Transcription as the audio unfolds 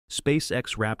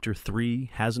SpaceX Raptor 3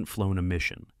 hasn't flown a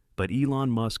mission, but Elon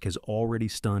Musk has already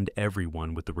stunned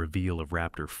everyone with the reveal of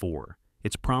Raptor 4.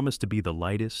 It's promised to be the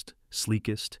lightest,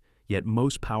 sleekest, yet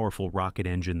most powerful rocket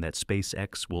engine that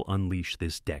SpaceX will unleash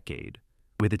this decade.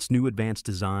 With its new advanced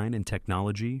design and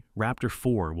technology, Raptor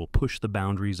 4 will push the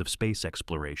boundaries of space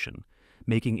exploration,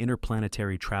 making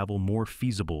interplanetary travel more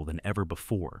feasible than ever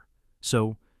before.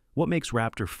 So, what makes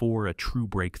Raptor 4 a true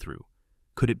breakthrough?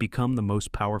 Could it become the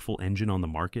most powerful engine on the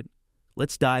market?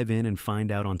 Let's dive in and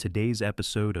find out on today's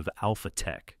episode of Alpha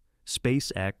Tech.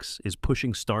 SpaceX is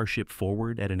pushing Starship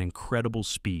forward at an incredible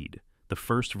speed. The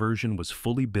first version was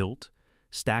fully built,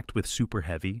 stacked with Super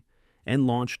Heavy, and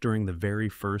launched during the very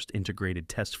first integrated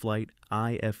test flight,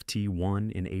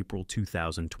 IFT-1, in April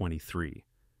 2023.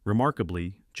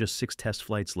 Remarkably, just 6 test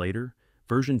flights later,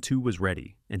 version 2 was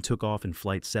ready and took off in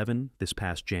Flight 7 this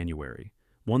past January.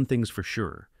 One thing's for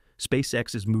sure,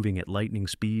 SpaceX is moving at lightning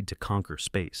speed to conquer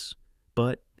space.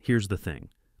 But here's the thing.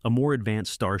 A more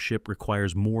advanced Starship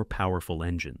requires more powerful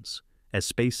engines.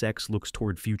 As SpaceX looks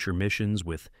toward future missions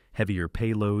with heavier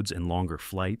payloads and longer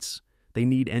flights, they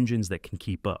need engines that can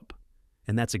keep up.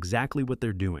 And that's exactly what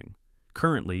they're doing.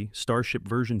 Currently, Starship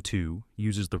version 2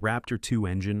 uses the Raptor 2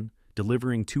 engine,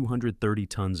 delivering 230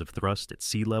 tons of thrust at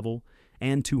sea level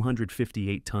and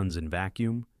 258 tons in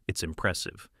vacuum. It's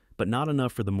impressive, but not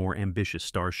enough for the more ambitious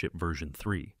Starship version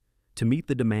 3. To meet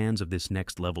the demands of this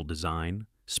next-level design,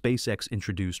 SpaceX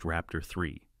introduced Raptor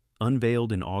 3.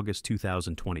 Unveiled in August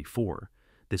 2024,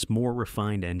 this more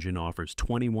refined engine offers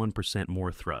 21%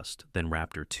 more thrust than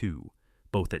Raptor 2,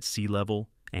 both at sea level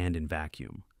and in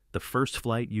vacuum. The first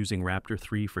flight using Raptor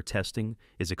 3 for testing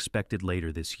is expected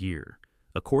later this year.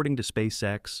 According to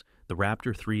SpaceX, the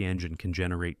Raptor 3 engine can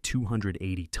generate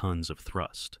 280 tons of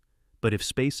thrust. But if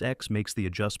SpaceX makes the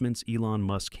adjustments Elon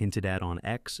Musk hinted at on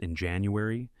X in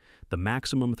January, the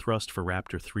maximum thrust for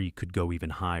Raptor 3 could go even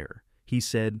higher. He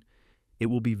said, "It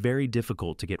will be very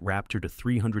difficult to get Raptor to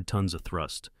 300 tons of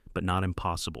thrust, but not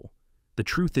impossible." The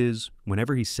truth is,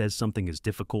 whenever he says something is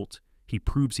difficult, he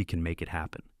proves he can make it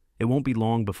happen. It won't be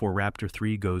long before Raptor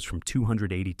 3 goes from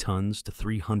 280 tons to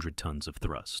 300 tons of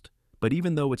thrust. But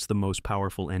even though it's the most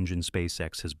powerful engine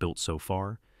SpaceX has built so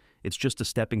far, it's just a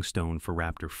stepping stone for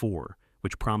Raptor 4,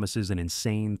 which promises an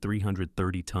insane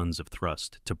 330 tons of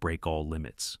thrust to break all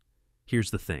limits.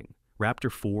 Here's the thing,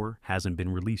 Raptor 4 hasn't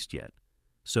been released yet.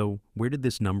 So, where did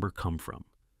this number come from?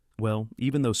 Well,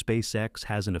 even though SpaceX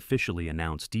hasn't officially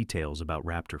announced details about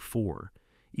Raptor 4,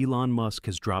 Elon Musk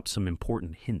has dropped some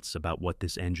important hints about what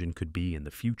this engine could be in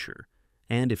the future.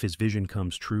 And if his vision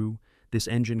comes true, this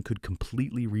engine could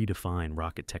completely redefine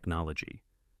rocket technology.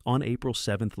 On April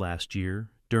 7th last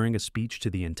year, during a speech to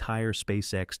the entire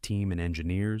SpaceX team and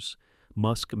engineers,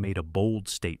 Musk made a bold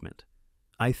statement.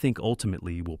 "I think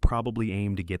ultimately we'll probably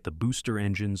aim to get the booster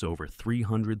engines over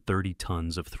 330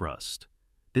 tons of thrust."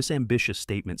 This ambitious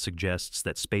statement suggests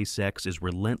that SpaceX is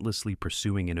relentlessly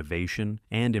pursuing innovation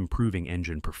and improving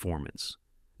engine performance.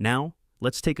 Now,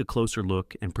 let's take a closer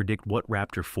look and predict what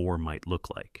Raptor 4 might look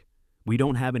like. We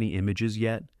don't have any images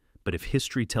yet, but if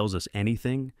history tells us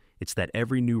anything, it's that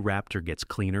every new Raptor gets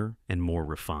cleaner and more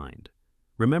refined.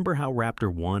 Remember how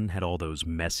Raptor 1 had all those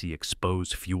messy,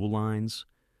 exposed fuel lines?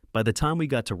 By the time we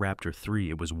got to Raptor 3,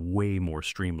 it was way more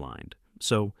streamlined.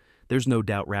 So, there's no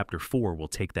doubt Raptor 4 will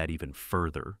take that even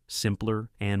further,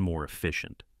 simpler, and more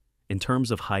efficient. In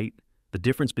terms of height, the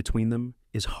difference between them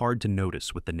is hard to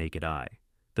notice with the naked eye.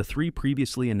 The 3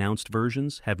 previously announced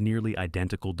versions have nearly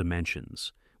identical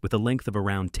dimensions, with a length of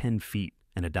around 10 feet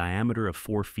and a diameter of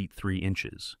 4 feet 3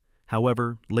 inches.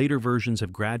 However, later versions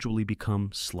have gradually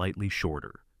become slightly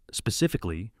shorter.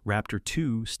 Specifically, Raptor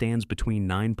 2 stands between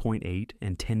 9.8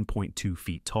 and 10.2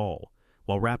 feet tall,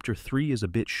 while Raptor 3 is a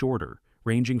bit shorter,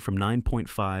 ranging from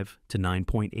 9.5 to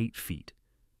 9.8 feet.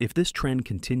 If this trend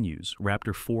continues,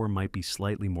 Raptor 4 might be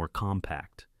slightly more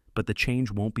compact, but the change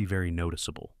won't be very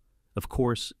noticeable. Of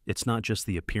course, it's not just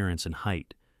the appearance and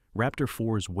height. Raptor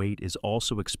 4's weight is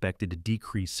also expected to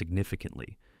decrease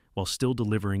significantly, while still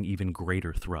delivering even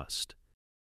greater thrust.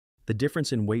 The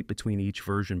difference in weight between each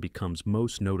version becomes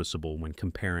most noticeable when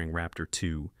comparing Raptor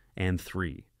 2 and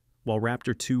 3. While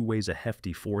Raptor 2 weighs a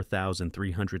hefty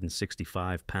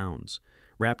 4,365 pounds,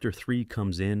 Raptor 3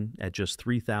 comes in at just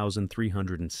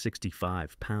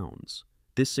 3,365 pounds.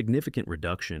 This significant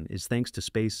reduction is thanks to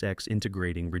SpaceX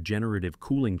integrating regenerative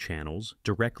cooling channels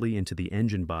directly into the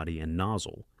engine body and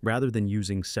nozzle, rather than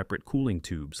using separate cooling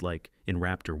tubes like in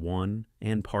Raptor 1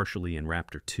 and partially in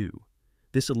Raptor 2.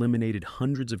 This eliminated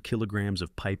hundreds of kilograms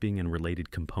of piping and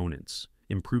related components,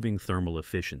 improving thermal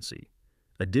efficiency.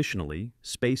 Additionally,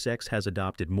 SpaceX has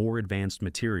adopted more advanced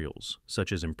materials,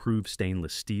 such as improved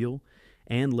stainless steel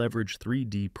and leverage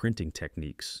 3D printing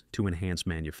techniques to enhance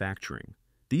manufacturing.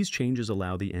 These changes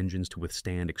allow the engines to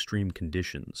withstand extreme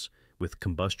conditions, with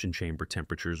combustion chamber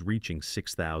temperatures reaching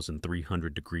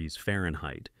 6,300 degrees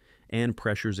Fahrenheit and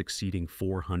pressures exceeding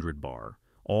 400 bar,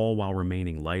 all while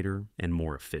remaining lighter and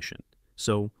more efficient.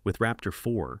 So, with Raptor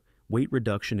 4, weight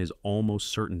reduction is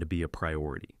almost certain to be a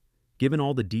priority. Given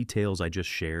all the details I just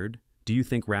shared, do you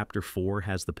think Raptor 4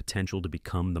 has the potential to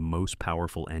become the most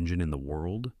powerful engine in the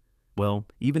world? Well,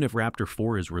 even if Raptor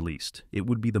 4 is released, it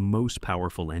would be the most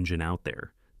powerful engine out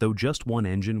there, though just one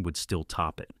engine would still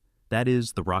top it. That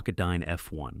is the Rocketdyne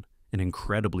F1, an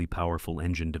incredibly powerful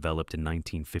engine developed in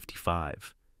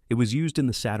 1955. It was used in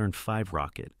the Saturn V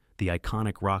rocket, the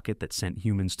iconic rocket that sent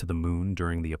humans to the moon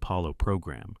during the Apollo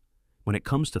program. When it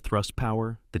comes to thrust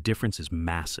power, the difference is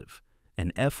massive.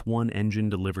 An F1 engine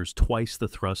delivers twice the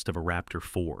thrust of a Raptor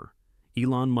 4.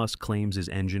 Elon Musk claims his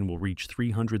engine will reach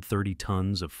 330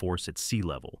 tons of force at sea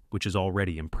level, which is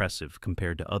already impressive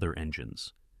compared to other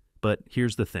engines. But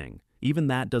here's the thing, even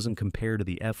that doesn't compare to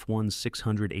the F1's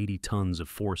 680 tons of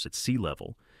force at sea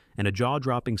level, and a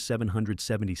jaw-dropping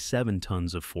 777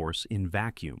 tons of force in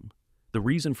vacuum. The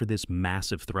reason for this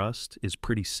massive thrust is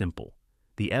pretty simple.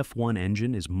 The F1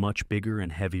 engine is much bigger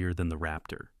and heavier than the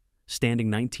Raptor. Standing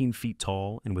 19 feet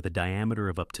tall and with a diameter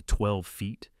of up to 12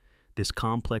 feet, this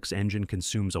complex engine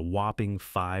consumes a whopping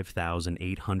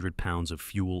 5,800 pounds of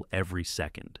fuel every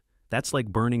second. That's like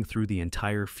burning through the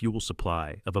entire fuel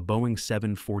supply of a Boeing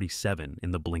 747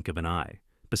 in the blink of an eye.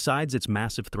 Besides its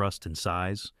massive thrust and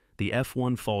size, the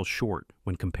F1 falls short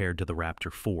when compared to the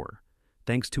Raptor 4.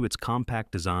 Thanks to its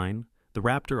compact design, the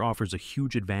Raptor offers a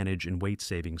huge advantage in weight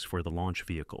savings for the launch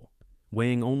vehicle.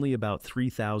 Weighing only about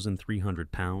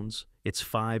 3,300 pounds, it's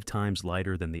 5 times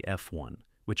lighter than the F1,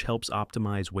 which helps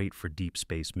optimize weight for deep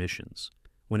space missions.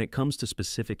 When it comes to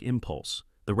specific impulse,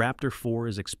 the Raptor 4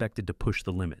 is expected to push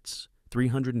the limits,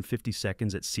 350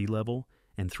 seconds at sea level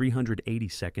and 380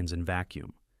 seconds in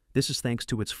vacuum. This is thanks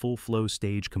to its full-flow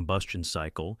stage combustion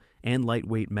cycle and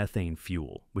lightweight methane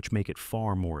fuel, which make it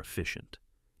far more efficient.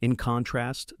 In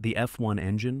contrast, the F1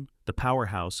 engine, the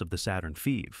powerhouse of the Saturn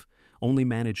V, only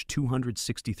managed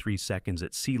 263 seconds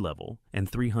at sea level and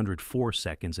 304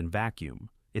 seconds in vacuum.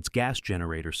 Its gas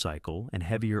generator cycle and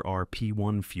heavier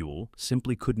RP1 fuel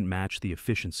simply couldn't match the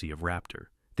efficiency of Raptor.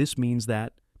 This means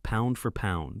that, pound for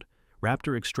pound,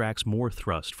 Raptor extracts more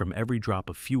thrust from every drop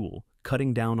of fuel,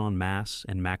 cutting down on mass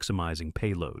and maximizing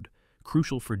payload,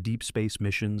 crucial for deep space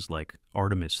missions like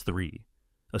Artemis 3.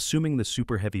 Assuming the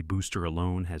Super Heavy booster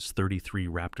alone has 33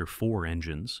 Raptor 4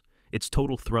 engines, its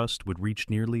total thrust would reach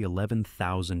nearly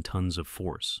 11,000 tons of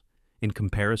force. In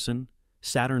comparison,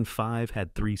 Saturn V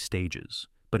had 3 stages,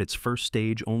 but its first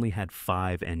stage only had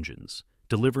 5 engines,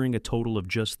 delivering a total of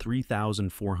just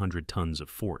 3,400 tons of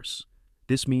force.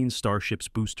 This means Starship's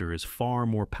booster is far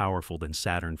more powerful than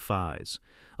Saturn V's,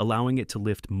 allowing it to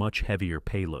lift much heavier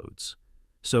payloads.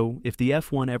 So, if the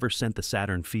F1 ever sent the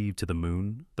Saturn V to the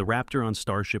moon, the Raptor on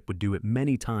Starship would do it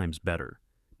many times better.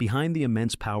 Behind the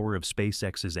immense power of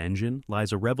SpaceX's engine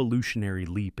lies a revolutionary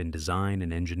leap in design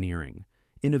and engineering,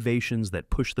 innovations that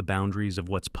push the boundaries of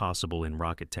what's possible in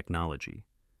rocket technology.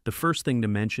 The first thing to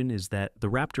mention is that the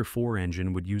Raptor 4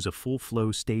 engine would use a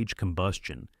full-flow stage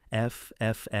combustion,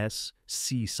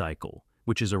 FFSC cycle,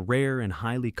 which is a rare and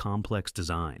highly complex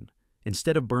design.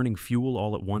 Instead of burning fuel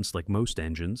all at once like most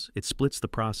engines, it splits the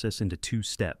process into 2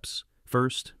 steps.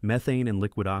 First, methane and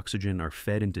liquid oxygen are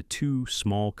fed into 2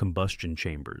 small combustion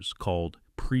chambers called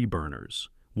pre-burners.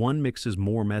 One mixes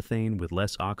more methane with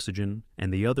less oxygen,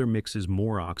 and the other mixes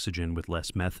more oxygen with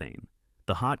less methane.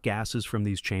 The hot gases from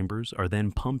these chambers are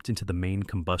then pumped into the main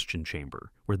combustion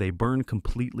chamber, where they burn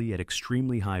completely at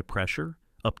extremely high pressure,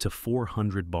 up to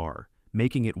 400 bar,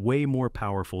 making it way more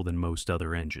powerful than most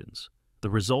other engines. The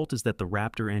result is that the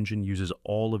Raptor engine uses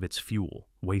all of its fuel,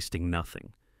 wasting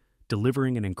nothing,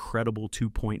 delivering an incredible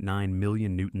 2.9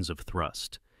 million newtons of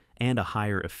thrust, and a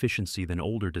higher efficiency than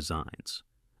older designs.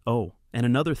 Oh, and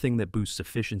another thing that boosts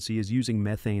efficiency is using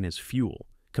methane as fuel.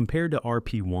 Compared to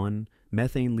RP1,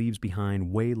 methane leaves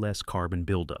behind way less carbon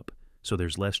buildup, so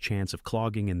there's less chance of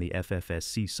clogging in the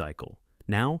FFSC cycle.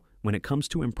 Now, when it comes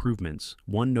to improvements,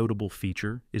 one notable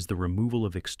feature is the removal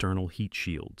of external heat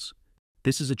shields.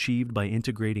 This is achieved by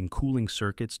integrating cooling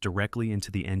circuits directly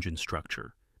into the engine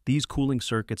structure. These cooling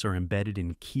circuits are embedded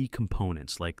in key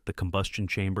components like the combustion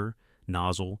chamber,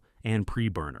 nozzle, and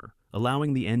pre-burner,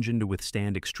 allowing the engine to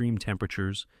withstand extreme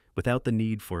temperatures without the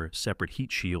need for separate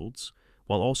heat shields,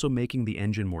 while also making the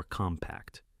engine more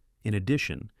compact. In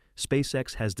addition,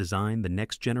 SpaceX has designed the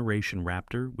next-generation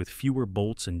Raptor with fewer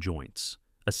bolts and joints,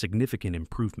 a significant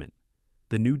improvement.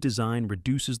 The new design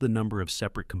reduces the number of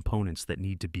separate components that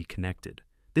need to be connected.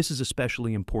 This is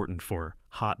especially important for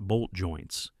hot bolt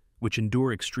joints, which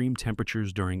endure extreme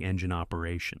temperatures during engine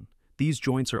operation. These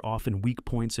joints are often weak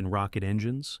points in rocket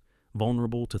engines,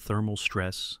 vulnerable to thermal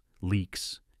stress,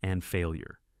 leaks, and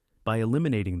failure. By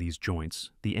eliminating these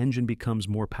joints, the engine becomes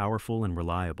more powerful and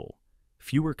reliable.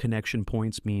 Fewer connection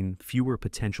points mean fewer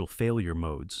potential failure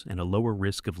modes and a lower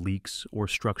risk of leaks or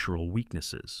structural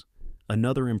weaknesses.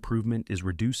 Another improvement is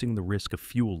reducing the risk of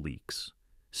fuel leaks.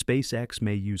 SpaceX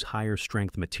may use higher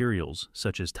strength materials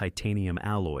such as titanium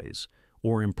alloys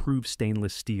or improved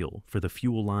stainless steel for the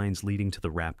fuel lines leading to the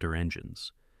Raptor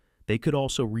engines. They could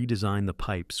also redesign the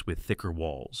pipes with thicker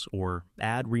walls or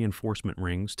add reinforcement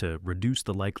rings to reduce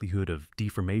the likelihood of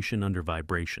deformation under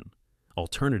vibration.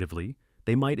 Alternatively,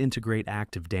 they might integrate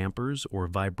active dampers or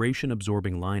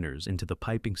vibration-absorbing liners into the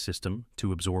piping system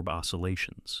to absorb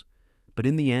oscillations. But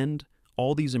in the end,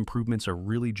 all these improvements are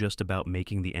really just about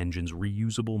making the engines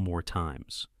reusable more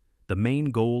times. The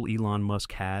main goal Elon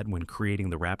Musk had when creating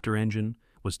the Raptor engine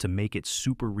was to make it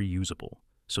super reusable,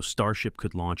 so Starship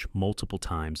could launch multiple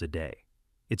times a day.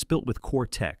 It's built with core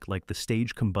tech like the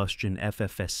staged combustion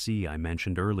FFSC I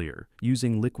mentioned earlier,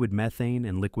 using liquid methane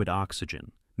and liquid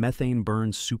oxygen. Methane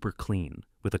burns super clean,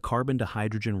 with a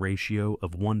carbon-to-hydrogen ratio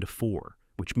of 1:4,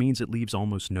 which means it leaves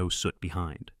almost no soot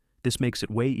behind. This makes it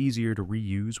way easier to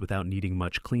reuse without needing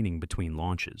much cleaning between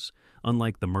launches,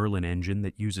 unlike the Merlin engine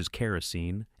that uses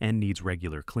kerosene and needs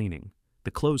regular cleaning. The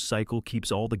closed cycle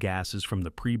keeps all the gases from the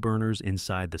pre-burners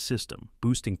inside the system,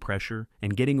 boosting pressure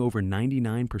and getting over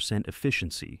 99%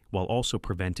 efficiency while also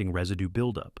preventing residue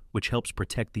buildup, which helps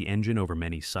protect the engine over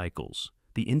many cycles.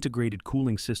 The integrated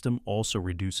cooling system also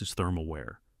reduces thermal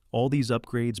wear. All these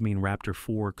upgrades mean Raptor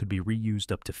 4 could be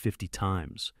reused up to 50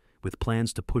 times, with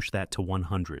plans to push that to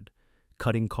 100,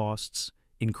 cutting costs,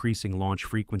 increasing launch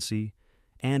frequency,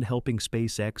 and helping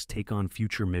SpaceX take on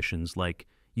future missions like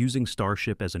using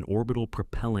Starship as an orbital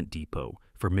propellant depot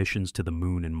for missions to the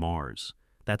Moon and Mars.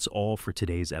 That's all for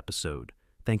today's episode.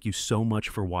 Thank you so much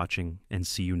for watching, and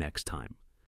see you next time.